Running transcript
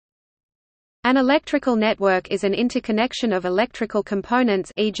An electrical network is an interconnection of electrical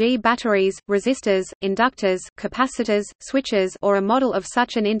components, e.g. batteries, resistors, inductors, capacitors, switches, or a model of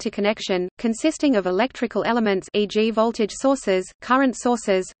such an interconnection, consisting of electrical elements, e.g. voltage sources, current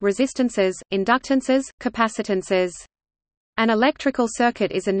sources, resistances, inductances, capacitances. An electrical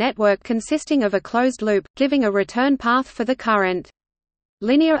circuit is a network consisting of a closed loop, giving a return path for the current.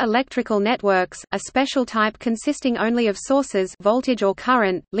 Linear electrical networks, a special type consisting only of sources, voltage or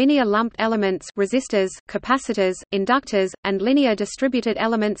current, linear lumped elements, resistors, capacitors, inductors, and linear distributed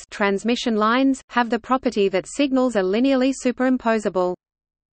elements, transmission lines, have the property that signals are linearly superimposable.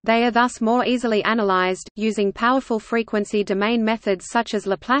 They are thus more easily analyzed, using powerful frequency domain methods such as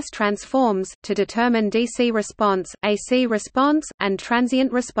Laplace transforms, to determine DC response, AC response, and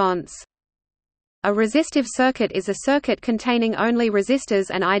transient response. A resistive circuit is a circuit containing only resistors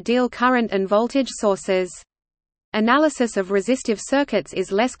and ideal current and voltage sources. Analysis of resistive circuits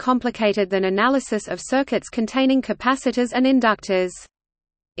is less complicated than analysis of circuits containing capacitors and inductors.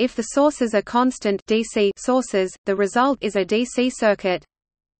 If the sources are constant DC sources, the result is a DC circuit.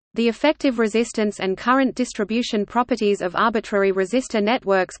 The effective resistance and current distribution properties of arbitrary resistor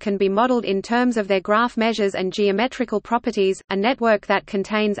networks can be modeled in terms of their graph measures and geometrical properties. A network that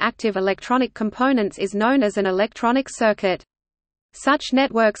contains active electronic components is known as an electronic circuit. Such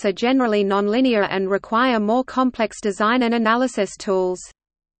networks are generally nonlinear and require more complex design and analysis tools.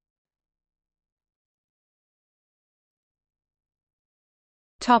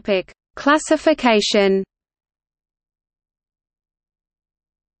 Topic: Classification.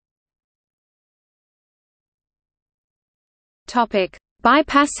 By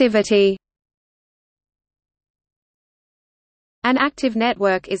passivity. An active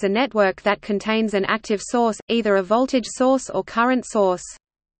network is a network that contains an active source, either a voltage source or current source.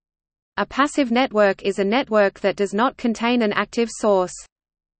 A passive network is a network that does not contain an active source.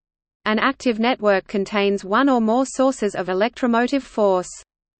 An active network contains one or more sources of electromotive force.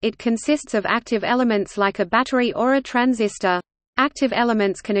 It consists of active elements like a battery or a transistor. Active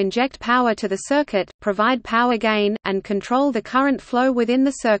elements can inject power to the circuit, provide power gain, and control the current flow within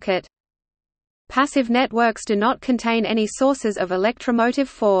the circuit. Passive networks do not contain any sources of electromotive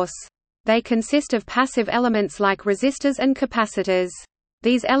force. They consist of passive elements like resistors and capacitors.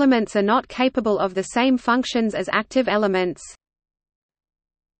 These elements are not capable of the same functions as active elements.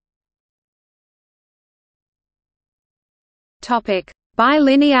 By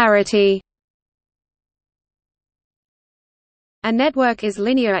linearity. A network is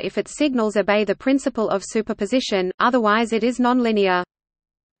linear if its signals obey the principle of superposition, otherwise it is nonlinear.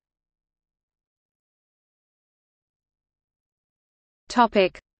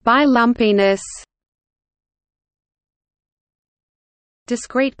 By lumpiness.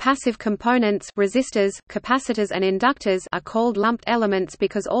 Discrete passive components, resistors, capacitors and inductors, are called lumped elements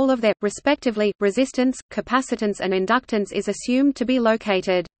because all of their, respectively, resistance, capacitance and inductance is assumed to be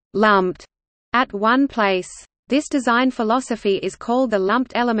located lumped at one place. This design philosophy is called the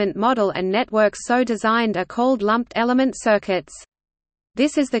lumped element model, and networks so designed are called lumped element circuits.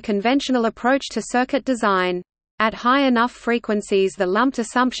 This is the conventional approach to circuit design. At high enough frequencies, the lumped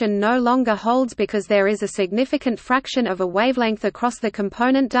assumption no longer holds because there is a significant fraction of a wavelength across the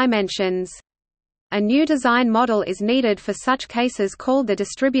component dimensions. A new design model is needed for such cases called the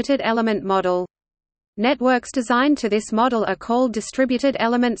distributed element model. Networks designed to this model are called distributed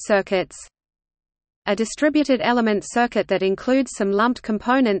element circuits. A distributed element circuit that includes some lumped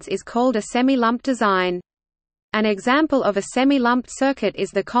components is called a semi-lumped design. An example of a semi-lumped circuit is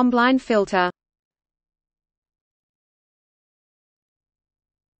the Combline filter.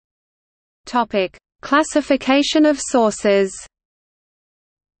 Topic: Classification of sources.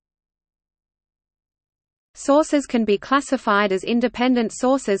 Sources can be classified as independent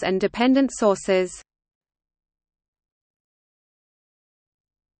sources and dependent sources.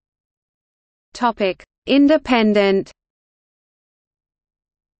 Topic: Independent.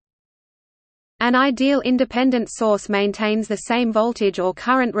 An ideal independent source maintains the same voltage or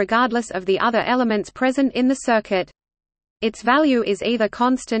current regardless of the other elements present in the circuit. Its value is either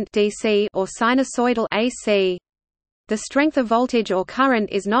constant DC or sinusoidal AC. The strength of voltage or current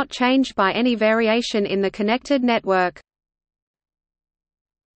is not changed by any variation in the connected network.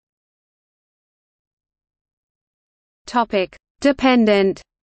 Topic: Dependent.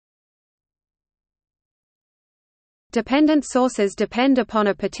 Dependent sources depend upon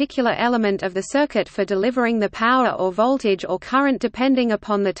a particular element of the circuit for delivering the power or voltage or current depending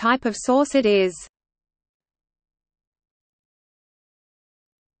upon the type of source it is.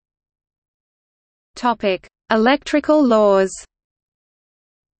 Topic: Electrical laws.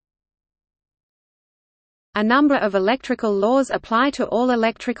 A number of electrical laws apply to all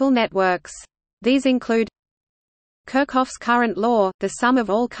electrical networks. These include Kirchhoff's current law, the sum of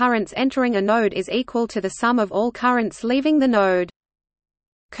all currents entering a node is equal to the sum of all currents leaving the node.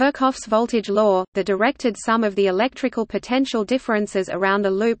 Kirchhoff's voltage law, the directed sum of the electrical potential differences around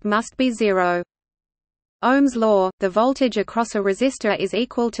a loop must be zero. Ohm's law, the voltage across a resistor is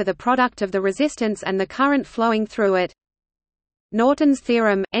equal to the product of the resistance and the current flowing through it. Norton's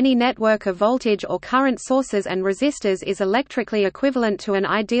theorem, any network of voltage or current sources and resistors is electrically equivalent to an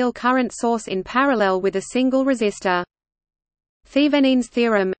ideal current source in parallel with a single resistor. Thevenin's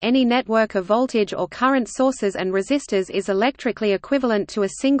theorem, any network of voltage or current sources and resistors is electrically equivalent to a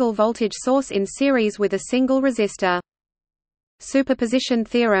single voltage source in series with a single resistor. Superposition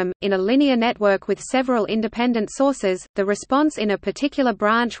theorem, in a linear network with several independent sources, the response in a particular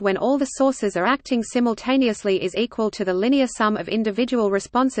branch when all the sources are acting simultaneously is equal to the linear sum of individual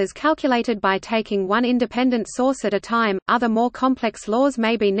responses calculated by taking one independent source at a time. Other more complex laws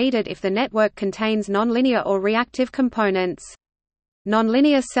may be needed if the network contains nonlinear or reactive components.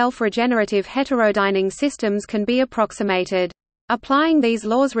 Nonlinear self-regenerative heterodyning systems can be approximated. Applying these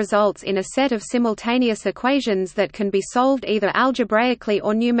laws results in a set of simultaneous equations that can be solved either algebraically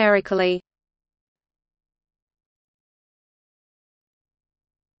or numerically.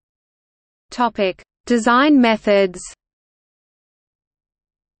 Topic: Design methods.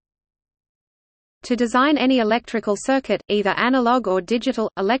 To design any electrical circuit, either analog or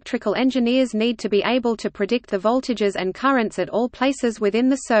digital, electrical engineers need to be able to predict the voltages and currents at all places within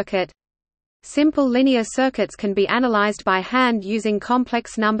the circuit. Simple linear circuits can be analyzed by hand using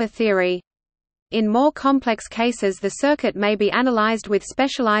complex number theory. In more complex cases, the circuit may be analyzed with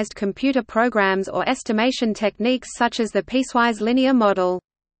specialized computer programs or estimation techniques such as the piecewise-linear model.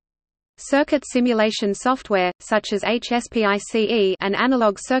 Circuit simulation software, such as HSPICE, an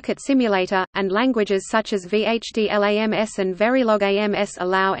analog circuit simulator, and languages such as VHDLAMS and VerilogAMS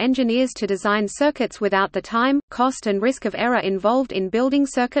allow engineers to design circuits without the time, cost and risk of error involved in building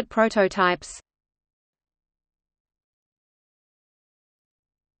circuit prototypes.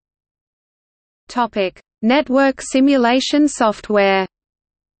 Network simulation software.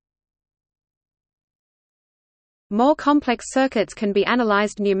 More complex circuits can be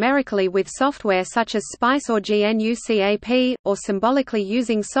analyzed numerically with software such as SPICE or GNU-CAP, or symbolically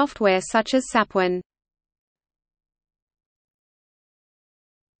using software such as SAPWIN.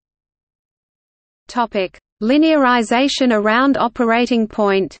 Linearization around operating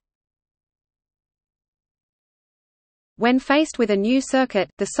point. When faced with a new circuit,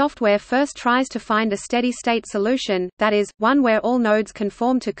 the software first tries to find a steady-state solution, that is, one where all nodes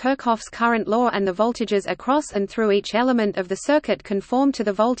conform to Kirchhoff's current law and the voltages across and through each element of the circuit conform to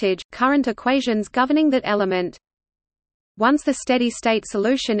the voltage-current equations governing that element. Once the steady-state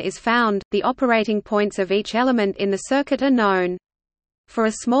solution is found, the operating points of each element in the circuit are known. For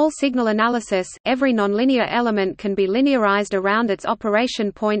a small signal analysis, every nonlinear element can be linearized around its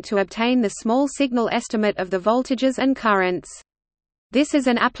operation point to obtain the small signal estimate of the voltages and currents. This is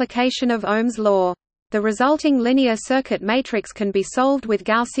an application of Ohm's law. The resulting linear circuit matrix can be solved with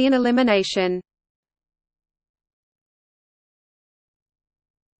Gaussian elimination.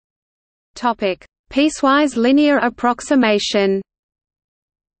 Piecewise-linear approximation.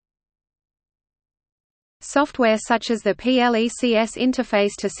 Software such as the PLECS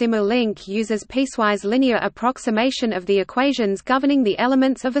interface to Simulink uses piecewise-linear approximation of the equations governing the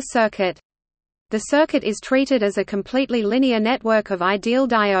elements of a circuit. The circuit is treated as a completely linear network of ideal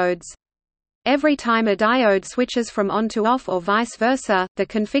diodes. Every time a diode switches from on to off or vice versa, the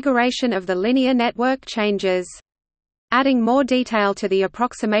configuration of the linear network changes. Adding more detail to the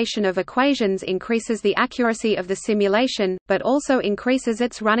approximation of equations increases the accuracy of the simulation, but also increases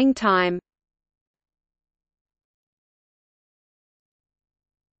its running time.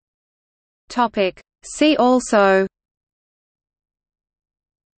 See also: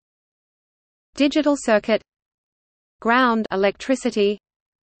 digital circuit, ground electricity,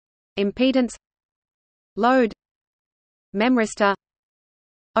 impedance, load, memristor,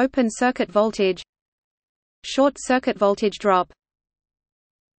 open circuit voltage, short circuit voltage drop.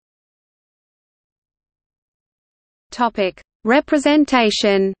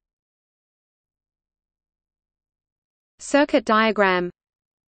 Representation. Circuit diagram,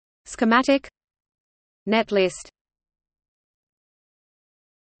 schematic, netlist.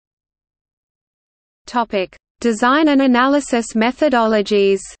 Design and analysis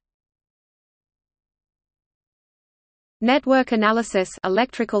methodologies. Network analysis,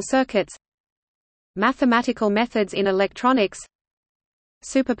 electrical circuits. Mathematical methods in electronics.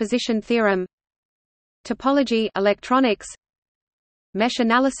 Superposition theorem. Topology, electronics. Mesh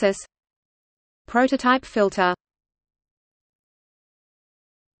analysis. Prototype filter.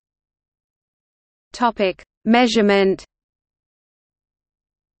 Topic: Measurement.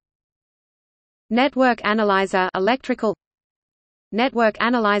 Network analyzer electrical, network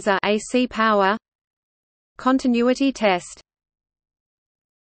analyzer AC power, continuity test.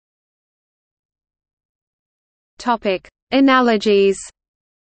 Topic: Analogies.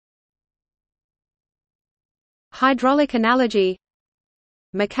 Hydraulic analogy,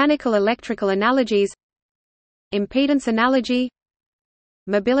 mechanical electrical analogies, impedance analogy,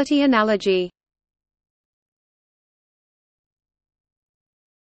 mobility analogy.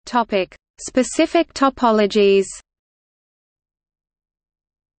 Topic: Specific topologies.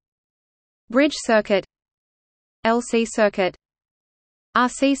 Bridge circuit, LC circuit,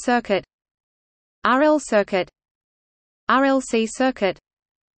 RC circuit, RL circuit, RLC circuit,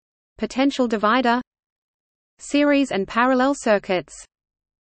 potential divider, series and parallel circuits.